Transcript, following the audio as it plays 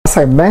As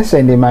I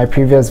mentioned in my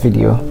previous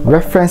video,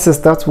 references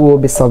that will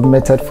be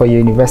submitted for your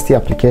university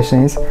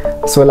applications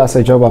as well as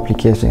your job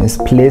applications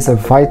plays a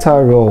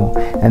vital role,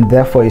 and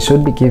therefore it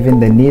should be given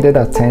the needed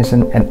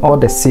attention and all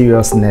the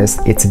seriousness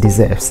it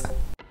deserves.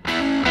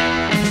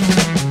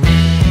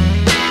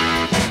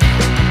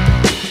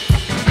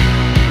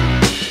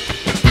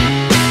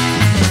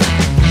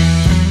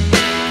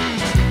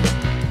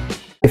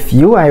 If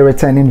you are a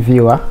returning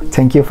viewer,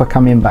 thank you for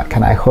coming back,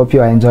 and I hope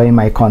you are enjoying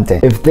my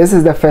content. If this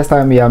is the first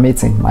time we are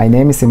meeting, my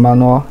name is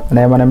Emmanuel and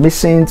I am on a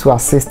mission to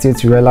assist you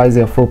to realize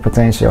your full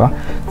potential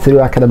through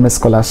academic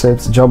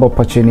scholarships, job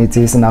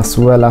opportunities, and as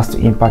well as to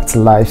impact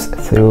lives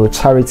through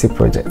charity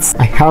projects.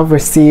 I have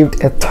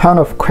received a ton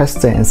of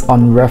questions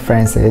on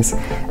references,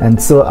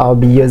 and so I'll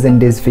be using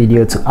this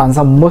video to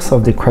answer most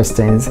of the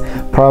questions.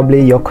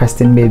 Probably your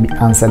question may be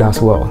answered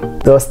as well.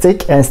 So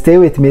stick and stay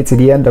with me to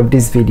the end of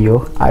this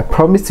video. I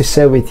promise to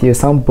share with you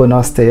some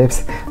bonus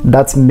tips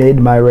that made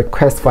my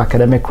request for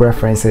academic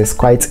references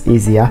quite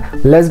easier.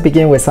 Let's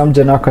begin with some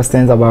general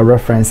questions about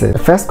references. The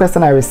first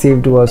question I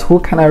received was, who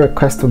can I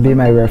request to be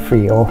my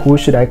referee, or who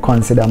should I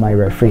consider my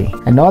referee?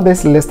 And all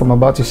this list I'm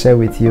about to share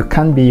with you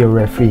can be your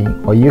referee,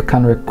 or you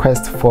can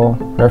request for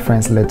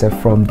reference letter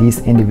from these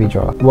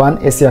individuals.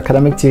 One is your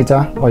academic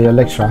tutor or your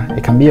lecturer.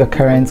 It can be your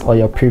current or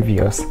your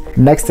previous.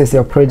 Next is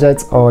your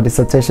project or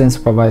dissertation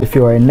supervisor. If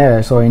you are a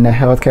nurse or in a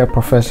healthcare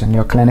profession,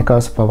 your clinical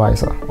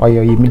supervisor or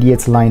your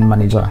immediate line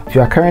manager. If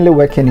you are currently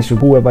working, it should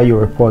be whoever you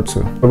report to.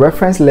 The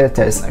reference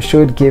letters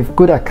should give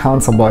good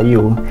accounts about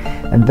you,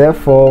 and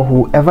therefore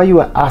whoever you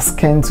are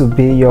asking to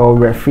be your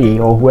referee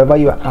or whoever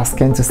you are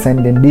asking to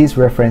send in these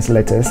reference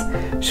letters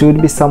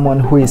should be someone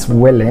who is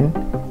willing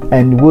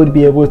and would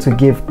be able to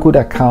give good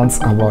accounts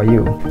about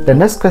you. The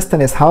next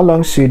question is, how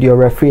long should your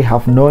referee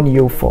have known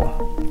you for?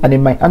 And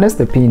in my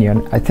honest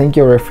opinion, I think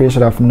your referee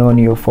should have known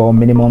you for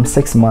minimum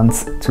 6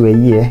 months to a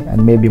year,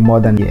 and maybe more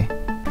than a year.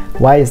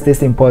 Why is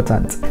this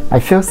important? I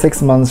feel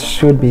 6 months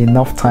should be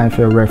enough time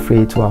for your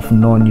referee to have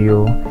known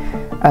you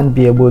and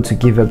be able to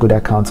give a good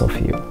account of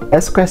you.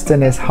 Next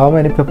question is, how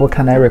many people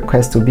can I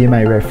request to be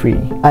my referee?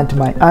 And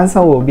my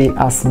answer will be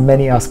as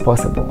many as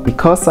possible,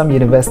 because some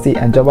university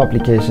and job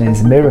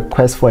applications may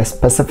request for a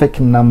specific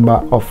number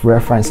of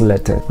reference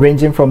letters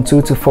ranging from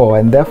 2 to 4,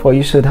 and therefore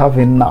you should have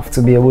enough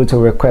to be able to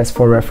request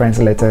for reference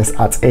letters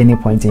at any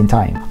point in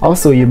time.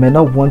 Also, you may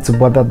not want to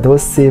bother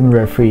those same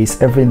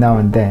referees every now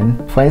and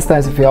then. For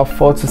instance, if you have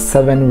 4 to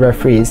 7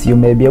 referees, you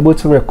may be able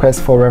to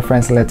request for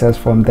reference letters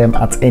from them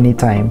at any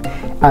time,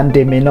 and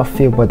they may not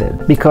feel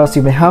bothered, because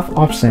you may have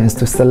options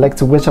to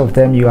select which of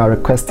them you are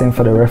requesting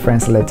for the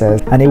reference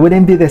letters, and it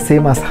wouldn't be the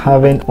same as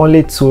having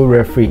only 2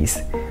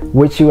 referees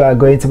which you are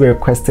going to be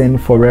requesting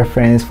for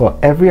reference for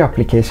every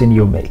application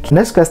you make.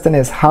 Next question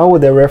is, how will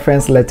the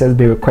reference letters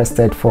be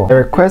requested for? The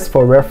request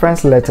for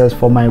reference letters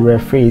for my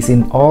referees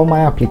in all my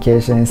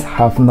applications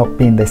have not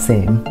been the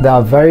same. There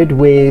are varied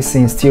ways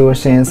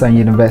institutions and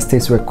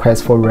universities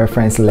request for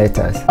reference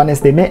letters. One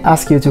is, they may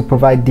ask you to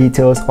provide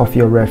details of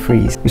your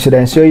referees. You should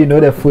ensure you know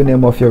the full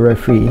name of your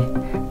referee,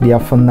 their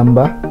phone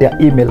number, their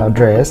email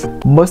address.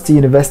 Most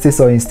universities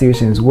or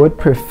institutions would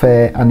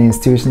prefer an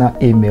institutional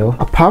email,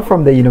 apart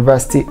from the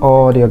university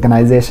or the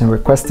organization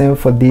requesting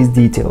for these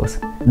details.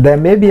 There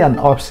may be an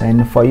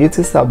option for you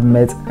to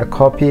submit a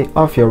copy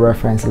of your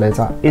reference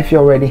letter if you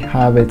already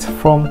have it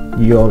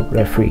from your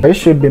referee. You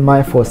should be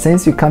mindful,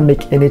 since you can't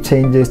make any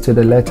changes to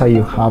the letter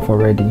you have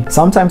already.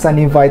 Sometimes an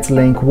invite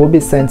link will be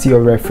sent to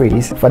your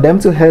referees for them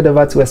to head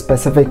over to a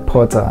specific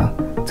portal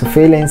to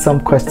fill in some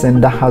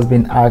question that has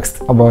been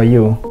asked about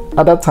you.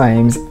 Other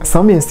times,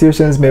 some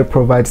institutions may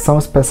provide some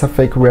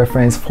specific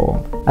reference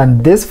form,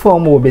 and this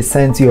form will be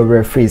sent to your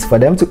referees for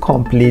them to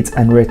complete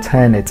and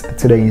return it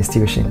to the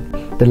institution.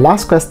 The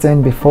last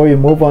question before we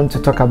move on to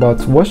talk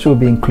about what should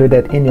be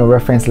included in your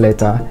reference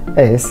letter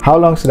is, how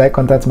long should I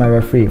contact my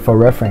referee for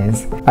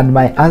reference? And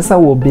my answer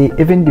will be,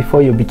 even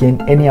before you begin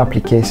any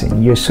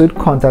application, you should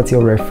contact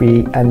your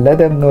referee and let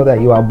them know that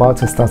you are about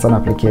to start an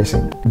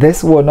application.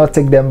 This will not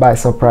take them by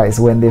surprise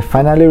when they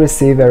finally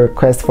receive a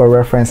request for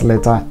reference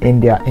letter in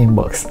their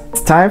inbox.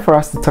 It's time for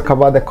us to talk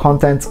about the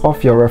contents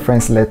of your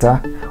reference letter,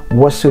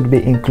 what should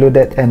be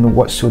included and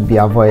what should be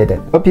avoided.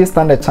 Hope you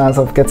stand a chance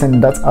of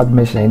getting that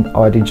admission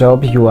or the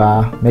job you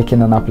are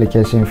making an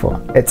application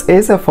for. It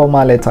is a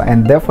formal letter,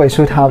 and therefore it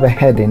should have a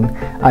heading,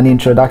 an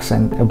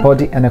introduction, a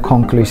body, and a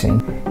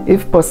conclusion.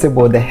 If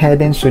possible, the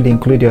heading should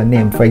include your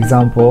name, for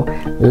example,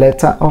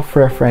 letter of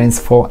reference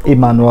for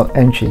Emmanuel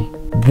entry.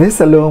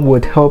 This alone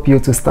would help you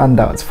to stand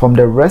out from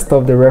the rest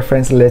of the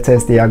reference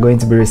letters they are going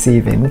to be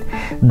receiving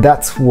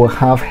that will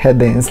have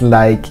headings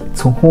like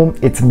to whom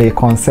it may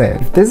concern.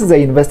 If this is a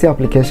university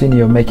application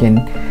you're making,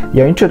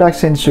 your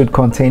introduction should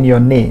contain your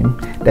name,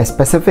 the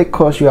specific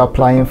course you are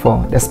applying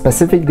for, the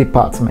specific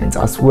department,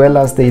 as well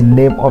as the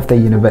name of the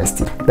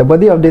university. The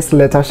body of this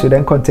letter should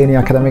then contain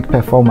your academic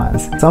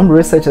performance, some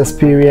research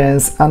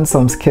experience, and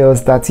some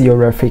skills that your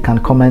referee can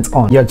comment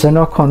on, your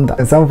general conduct,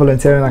 and some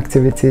volunteering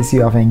activities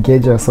you have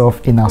engaged yourself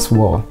yourself in as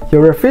well.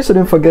 Your referee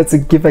shouldn't forget to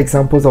give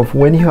examples of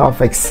when you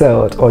have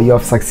excelled or you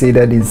have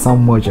succeeded in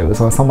some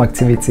modules or some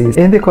activities.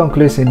 In the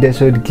conclusion, they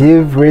should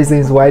give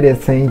reasons why they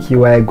think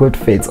you are a good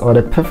fit or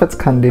the perfect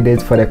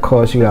candidate for the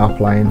course you are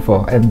applying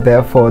for, and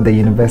therefore the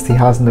university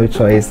has no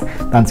choice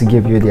than to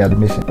give you the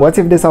admission. What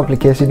if this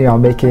application you are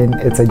making,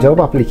 it's a job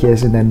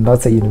application and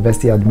not a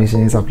university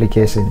admissions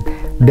application?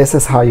 This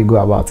is how you go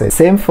about it.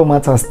 Same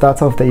format as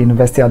that of the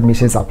university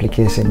admissions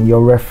application.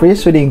 Your referee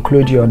should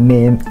include your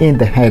name in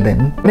the heading.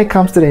 When it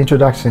comes to the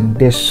introduction,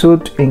 they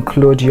should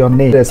include your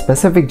name, the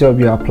specific job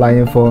you are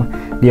applying for,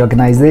 the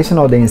organization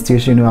or the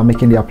institution you are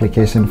making the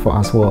application for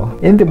as well.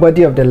 In the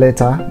body of the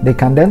letter, they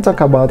can then talk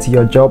about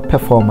your job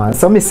performance,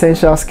 some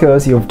essential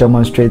skills you've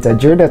demonstrated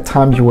during the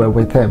time you were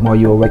with them or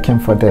you were working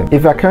for them.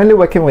 If you are currently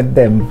working with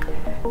them,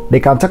 they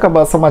can talk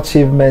about some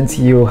achievements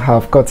you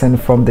have gotten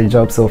from the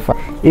job so far.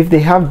 If they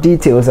have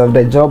details of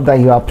the job that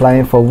you are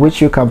applying for which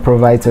you can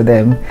provide to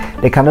them,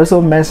 they can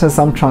also mention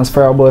some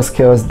transferable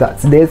skills that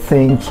they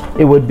think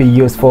it would be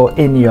useful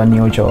in your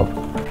new job.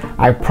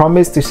 I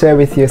promise to share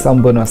with you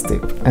some bonus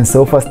tips. And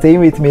so for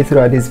staying with me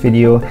throughout this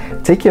video,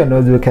 take your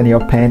notebook and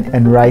your pen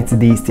and write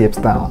these tips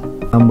down.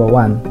 Number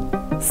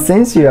 1.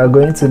 Since you are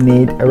going to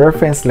need a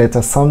reference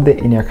letter someday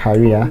in your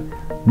career,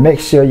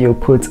 make sure you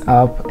put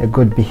up a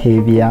good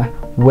behavior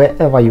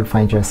wherever you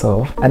find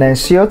yourself, and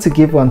ensure to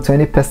give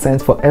 120%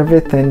 for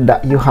everything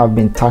that you have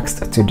been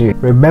tasked to do.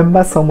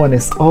 Remember, someone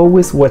is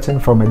always watching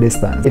from a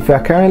distance. If you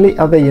are currently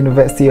at the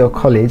university or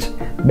college,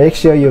 make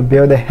sure you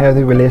build a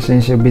healthy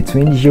relationship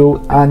between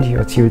you and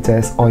your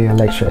tutors or your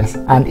lecturers.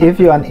 And if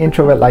you're an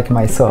introvert like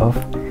myself,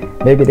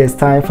 maybe it's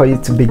time for you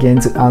to begin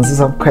to answer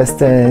some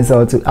questions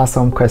or to ask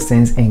some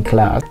questions in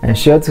class.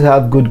 Ensure to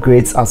have good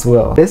grades as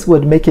well. This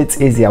would make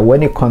it easier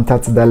when you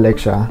contact that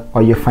lecturer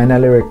or you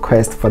finally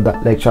request for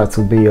that lecturer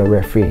to be your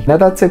referee.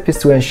 Another tip is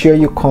to ensure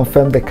you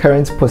confirm the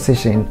current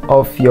position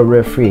of your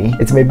referee.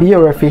 It may be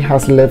your referee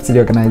has left the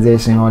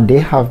organization or they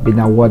have been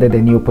awarded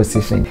a new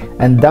position,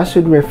 and that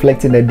should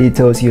reflect in the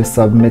details you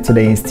submit to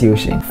the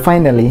institution.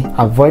 Finally,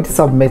 avoid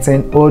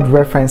submitting old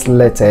reference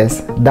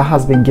letters that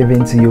has been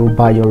given to you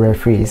by your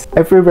referees.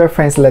 Every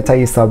reference letter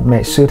you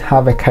submit should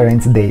have a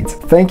current date.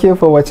 Thank you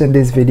for watching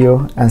this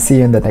video and see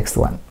you in the next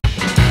one.